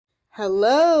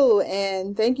Hello,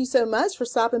 and thank you so much for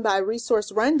stopping by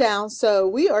Resource Rundown. So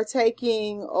we are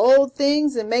taking old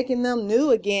things and making them new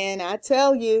again, I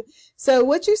tell you. So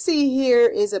what you see here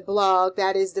is a blog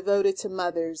that is devoted to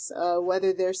mothers,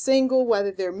 whether they're single,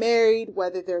 whether they're married,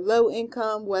 whether they're low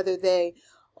income, whether they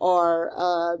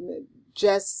are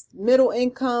just middle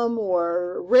income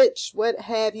or rich, what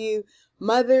have you.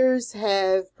 Mothers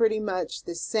have pretty much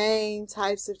the same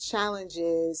types of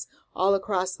challenges all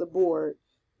across the board.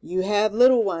 You have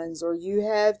little ones, or you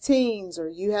have teens, or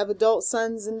you have adult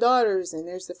sons and daughters, and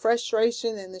there's the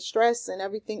frustration and the stress and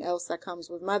everything else that comes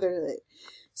with motherhood.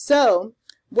 So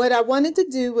what I wanted to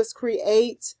do was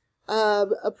create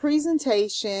a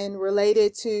presentation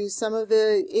related to some of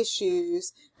the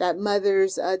issues that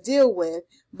mothers deal with.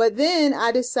 But then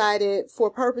I decided,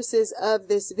 for purposes of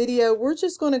this video, we're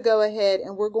just going to go ahead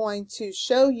and we're going to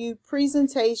show you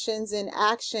presentations in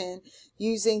action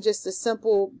using just a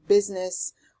simple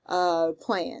business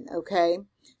plan. Okay,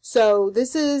 so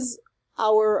this is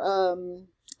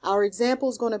our example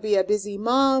is going to be a busy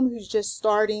mom who's just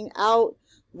starting out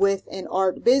with an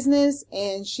art business,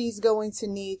 and she's going to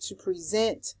need to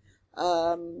present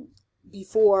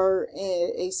before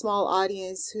a small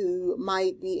audience who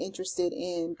might be interested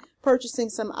in purchasing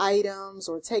some items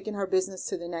or taking her business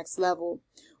to the next level.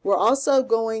 We're also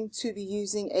going to be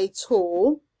using a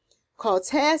tool called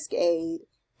Task Aid.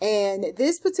 And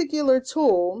this particular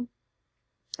tool,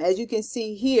 as you can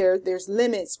see here, there's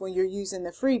limits when you're using the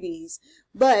freebies.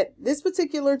 But this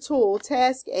particular tool,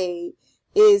 Task Aid,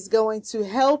 is going to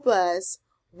help us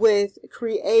with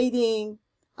creating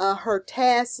her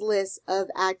task list of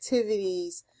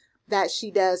activities that she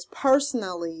does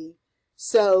personally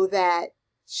so that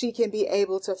she can be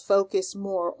able to focus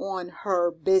more on her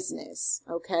business.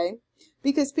 Okay?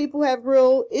 Because people have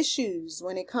real issues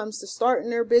when it comes to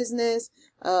starting their business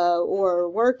or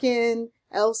working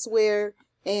elsewhere,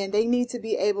 and they need to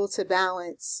be able to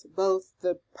balance both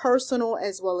the personal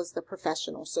as well as the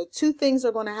professional. So two things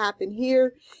are going to happen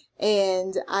here,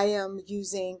 and I am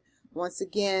using, once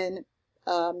again,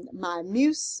 my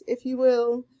muse, if you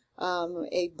will,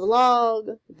 a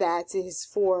blog that is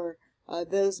for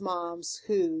those moms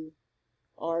who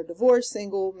are divorced,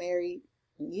 single, married,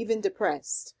 and even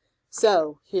depressed.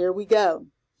 So here we go.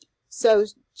 So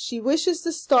she wishes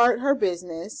to start her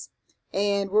business,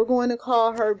 and we're going to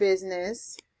call her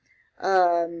business,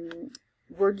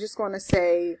 we're just going to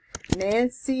say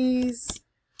Nancy's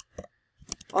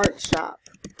Art Shop.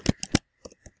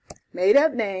 Made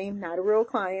up name, not a real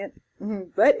client.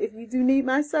 But if you do need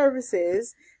my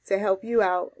services to help you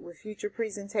out with future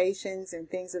presentations and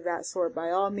things of that sort, by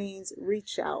all means,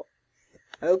 reach out.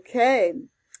 Okay.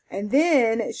 And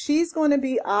then she's going to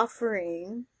be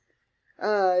offering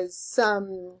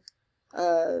some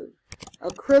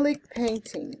acrylic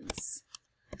paintings.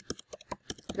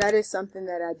 That is something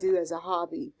that I do as a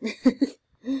hobby.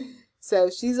 So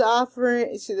she's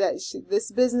offering,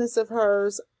 this business of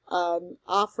hers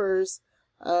offers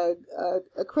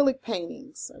acrylic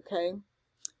paintings. Okay.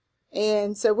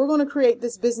 And so we're going to create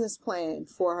this business plan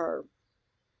for her.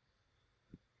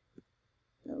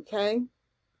 Okay.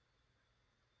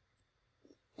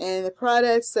 And the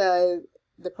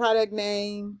product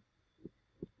name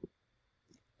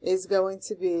is going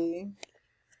to be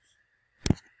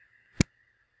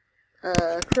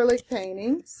acrylic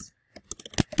paintings.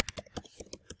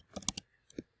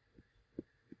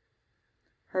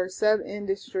 Her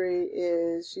sub-industry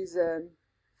is she's an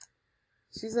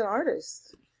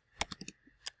artist.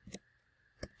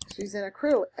 She's an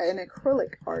acrylic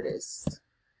artist.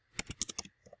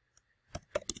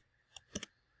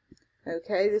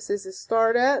 Okay, this is a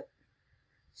startup.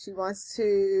 She wants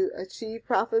to achieve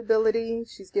profitability.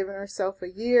 She's given herself a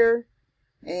year,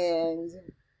 and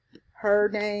her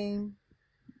name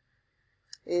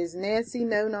is Nancy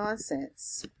No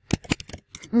Nonsense.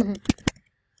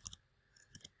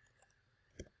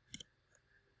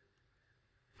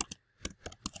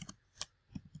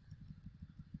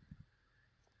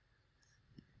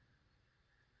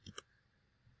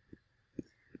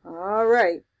 All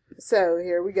right, so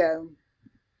here we go.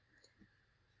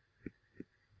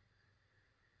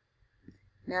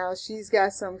 Now she's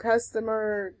got some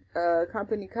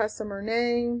company customer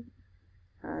name.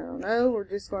 I don't know. We're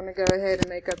just going to go ahead and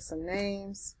make up some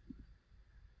names.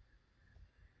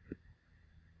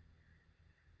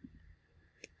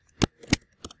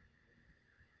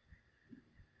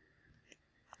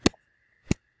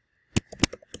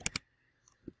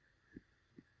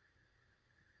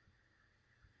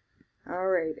 All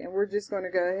right, and we're just going to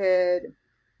go ahead.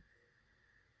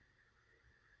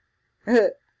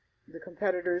 The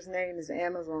competitor's name is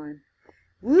Amazon.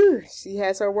 Woo, she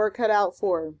has her work cut out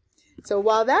for her. So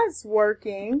while that's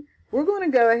working, we're going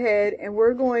to go ahead and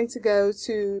we're going to go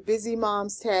to Busy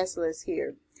Mom's task list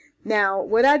here. Now,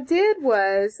 what I did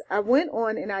was I went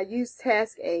on and I used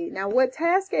Task Aid. Now, what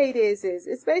Task Aid is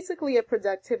it's basically a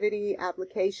productivity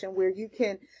application where you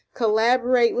can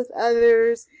collaborate with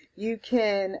others. You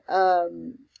can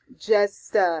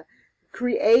just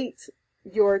create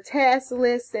your task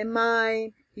list in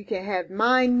mind. You can have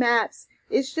mind maps.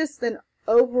 It's just an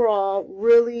overall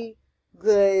really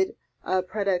good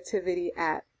productivity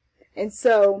app. And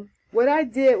so what I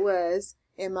did was,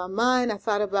 in my mind, I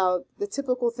thought about the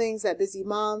typical things that busy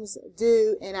moms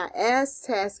do, and I asked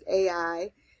Task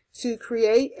AI to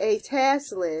create a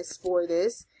task list for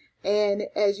this. And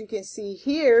as you can see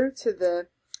here to the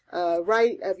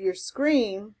right of your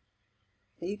screen,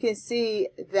 you can see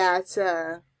that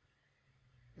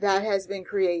that has been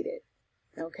created.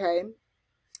 Okay.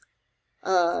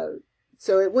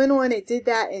 So it went on, it did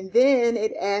that, and then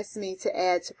it asked me to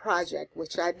add to project,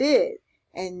 which I did.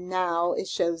 And now it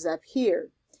shows up here.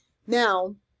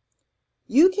 Now,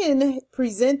 you can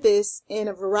present this in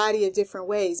a variety of different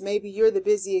ways. Maybe you're the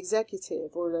busy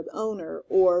executive or the owner,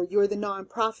 or you're the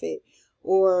nonprofit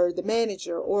or the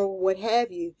manager or what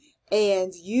have you,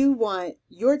 and you want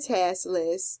your task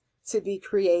list to be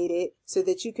created so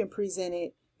that you can present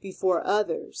it before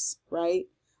others, right?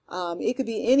 It could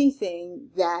be anything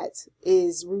that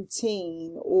is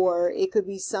routine, or it could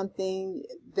be something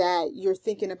that you're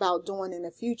thinking about doing in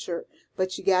the future,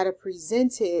 but you got to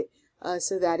present it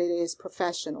so that it is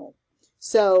professional.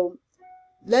 So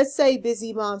let's say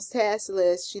Busy Mom's task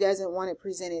list, she doesn't want it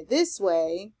presented this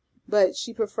way, but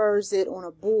she prefers it on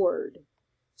a board.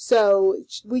 So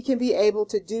we can be able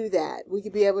to do that. We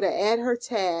could be able to add her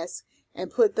tasks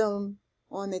and put them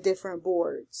on the different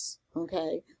boards,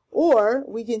 okay? Or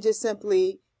we can just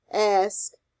simply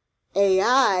ask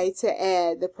AI to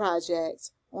add the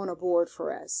project on a board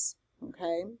for us,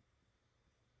 okay?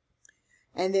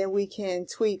 And then we can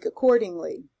tweak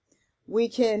accordingly. We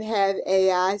can have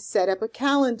AI set up a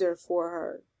calendar for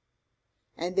her,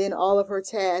 and then all of her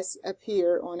tasks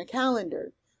appear on a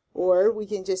calendar. Or we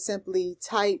can just simply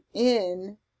type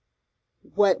in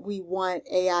what we want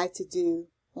AI to do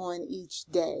on each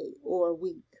day or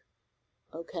week,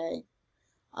 okay?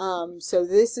 So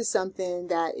this is something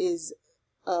that is,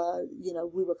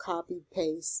 we would copy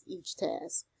paste each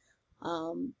task.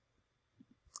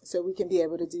 So we can be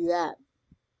able to do that.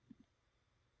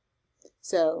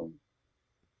 So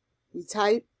we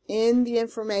type in the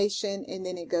information and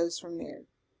then it goes from there.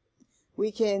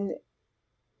 We can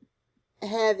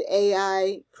have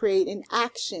AI create an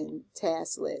action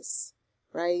task list,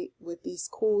 right? With these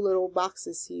cool little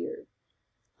boxes here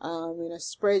in a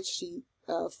spreadsheet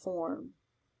form.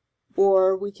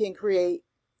 Or we can create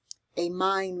a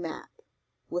mind map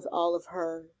with all of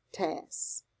her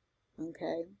tasks,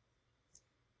 okay?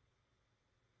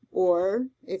 Or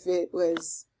if it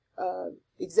was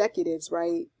executives,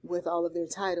 right, with all of their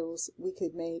titles, we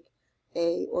could make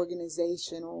a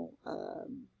organizational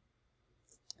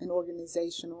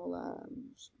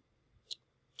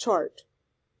chart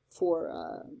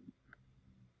for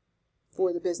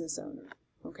the business owner,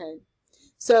 okay?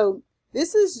 So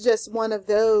this is just one of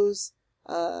those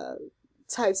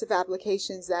types of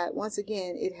applications that, once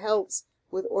again, it helps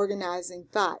with organizing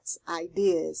thoughts,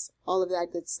 ideas, all of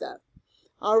that good stuff.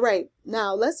 All right,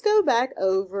 now let's go back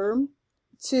over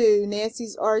to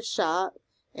Nancy's Art Shop,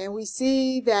 and we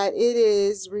see that it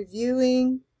is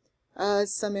reviewing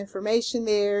some information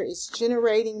there. It's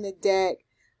generating the deck.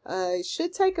 It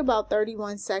should take about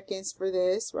 31 seconds for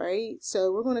this, right?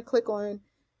 So we're going to click on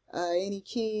any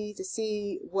key to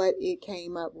see what it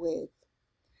came up with.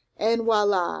 And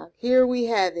voila, here we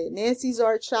have it. Nancy's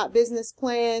Art Shop Business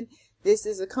Plan. This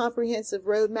is a comprehensive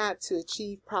roadmap to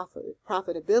achieve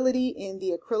profitability in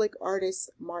the acrylic artist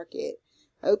market.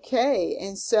 Okay,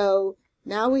 and so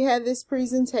now we have this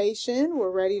presentation.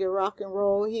 We're ready to rock and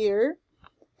roll here.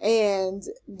 And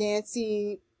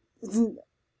Nancy,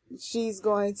 she's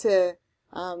going to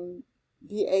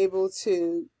be able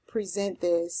to present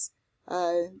this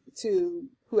to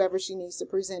whoever she needs to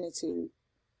present it to.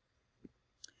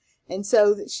 And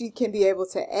so that she can be able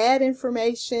to add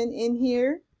information in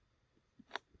here.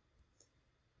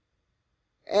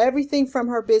 Everything from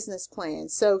her business plan.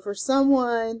 So for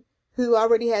someone who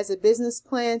already has a business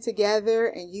plan together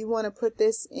and you want to put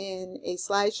this in a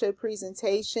slideshow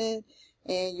presentation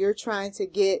and you're trying to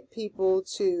get people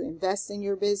to invest in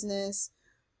your business,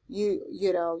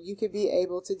 you could be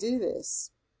able to do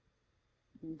this.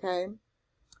 Okay?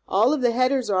 All of the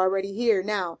headers are already here.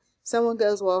 Now, Someone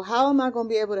goes, well, how am I going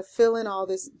to be able to fill in all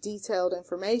this detailed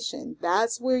information?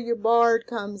 That's where your Bard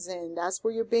comes in. That's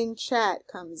where your Bing chat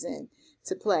comes in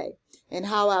to play. And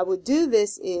how I would do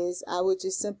this is I would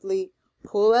just simply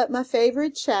pull up my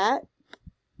favorite chat,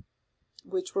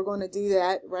 which we're going to do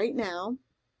that right now.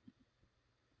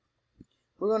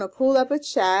 We're going to pull up a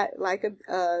chat like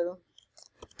the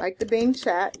Bing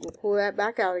chat. We'll pull that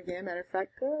back out again. Matter of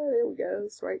fact, oh, there we go.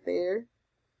 It's right there.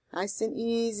 Nice and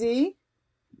easy.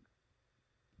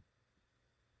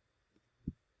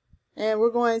 And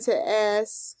we're going to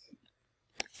ask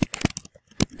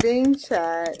Bing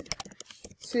chat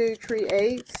to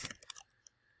create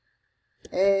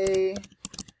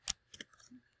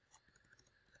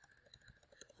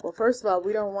well, first of all,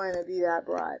 we don't want to be that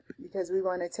broad because we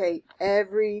want to take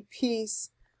every piece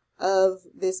of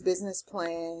this business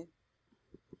plan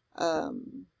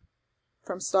from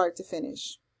start to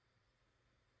finish.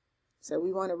 So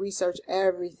we want to research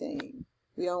everything.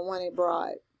 We don't want it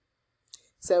broad.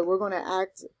 So we're going to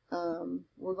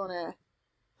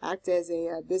act as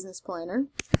a business planner,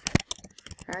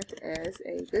 act as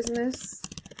a business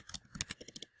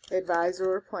advisor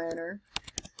or planner,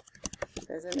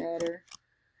 doesn't matter,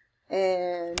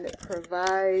 and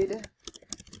provide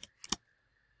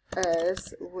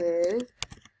us with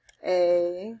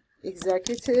a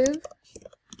executive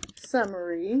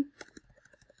summary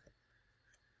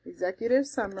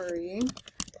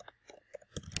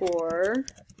for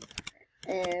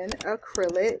an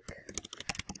acrylic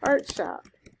art shop.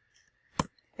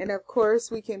 And of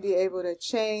course we can be able to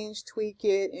change, tweak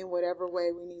it in whatever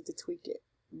way we need to tweak it.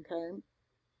 Okay.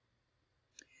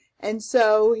 And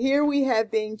so here we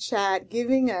have Bing Chat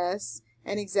giving us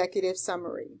an executive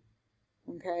summary.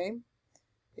 Okay.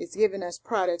 It's giving us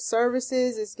product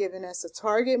services. It's giving us a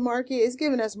target market. It's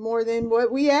giving us more than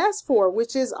what we asked for,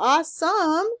 which is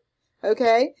awesome.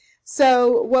 Okay.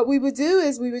 So what we would do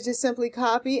is we would just simply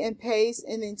copy and paste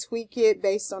and then tweak it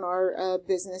based on our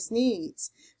business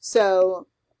needs. So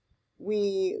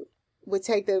we would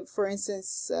take the, for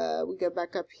instance, we go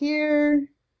back up here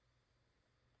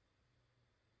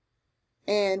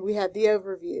and we have the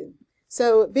overview.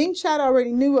 So Bing Chat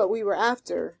already knew what we were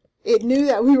after. It knew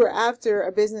that we were after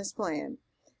a business plan.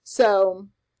 So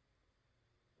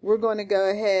we're going to go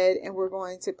ahead and we're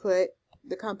going to put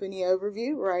the company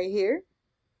overview right here.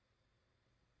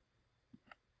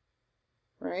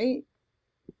 Right?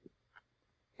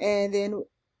 And then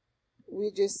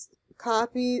we just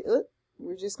copy,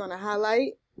 we're just going to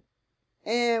highlight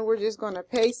and we're just going to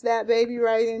paste that baby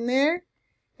right in there.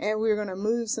 And we're going to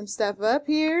move some stuff up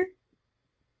here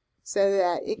so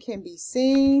that it can be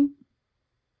seen.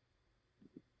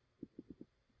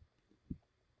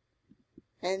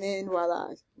 And then voila,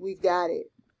 we've got it.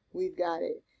 We've got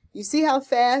it. You see how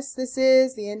fast this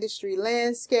is? The industry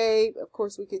landscape. Of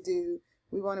course, we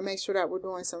want to make sure that we're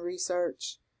doing some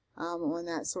research on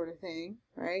that sort of thing,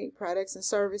 right? Products and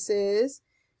services.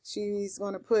 She's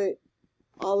going to put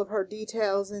all of her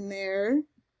details in there.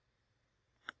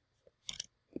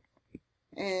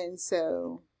 And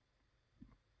so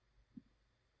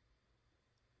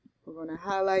we're going to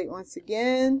highlight once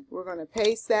again. We're going to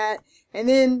paste that. And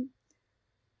then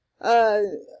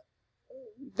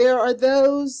there are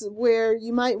those where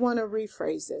you might want to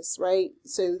rephrase this, right?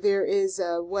 So there is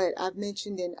what I've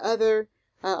mentioned in other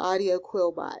audio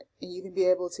Quillbot, and you can be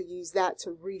able to use that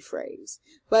to rephrase.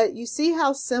 But you see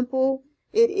how simple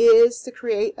it is to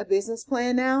create a business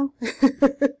plan now?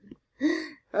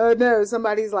 Oh no,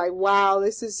 somebody's like, wow,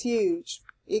 this is huge.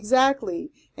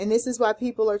 Exactly. And this is why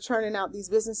people are churning out these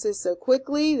businesses so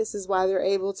quickly. This is why they're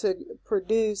able to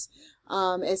produce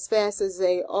as fast as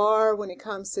they are when it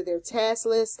comes to their task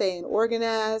list, staying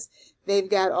organized. They've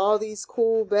got all these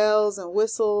cool bells and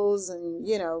whistles and,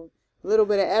 you know, a little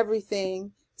bit of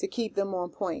everything to keep them on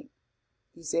point,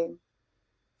 you see.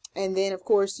 And then, of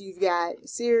course, you've got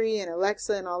Siri and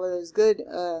Alexa and all of those good,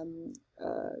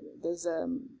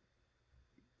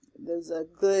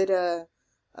 good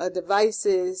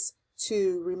devices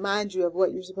to remind you of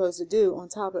what you're supposed to do on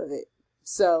top of it.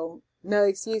 So no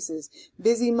excuses.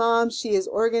 Busy mom, she is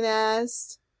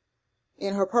organized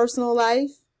in her personal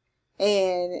life,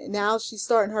 and now she's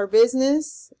starting her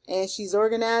business and she's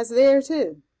organized there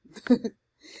too.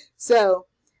 So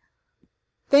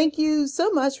thank you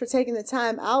so much for taking the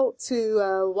time out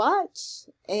to watch,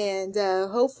 and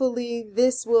hopefully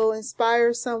this will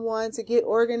inspire someone to get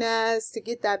organized, to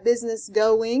get that business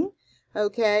going.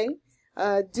 Okay.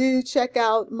 Do check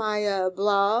out my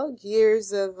blog,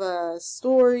 Years of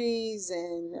Stories,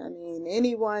 and I mean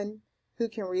anyone who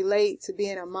can relate to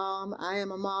being a mom. I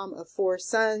am a mom of 4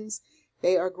 sons.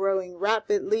 They are growing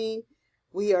rapidly.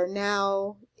 We are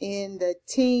now in the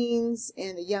teens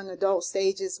and the young adult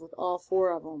stages with all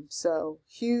 4 of them. So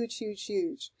huge, huge,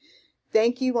 huge.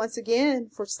 Thank you once again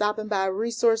for stopping by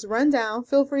Resource Rundown.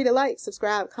 Feel free to like,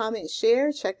 subscribe, comment,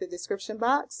 share, check the description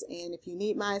box. And if you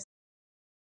need my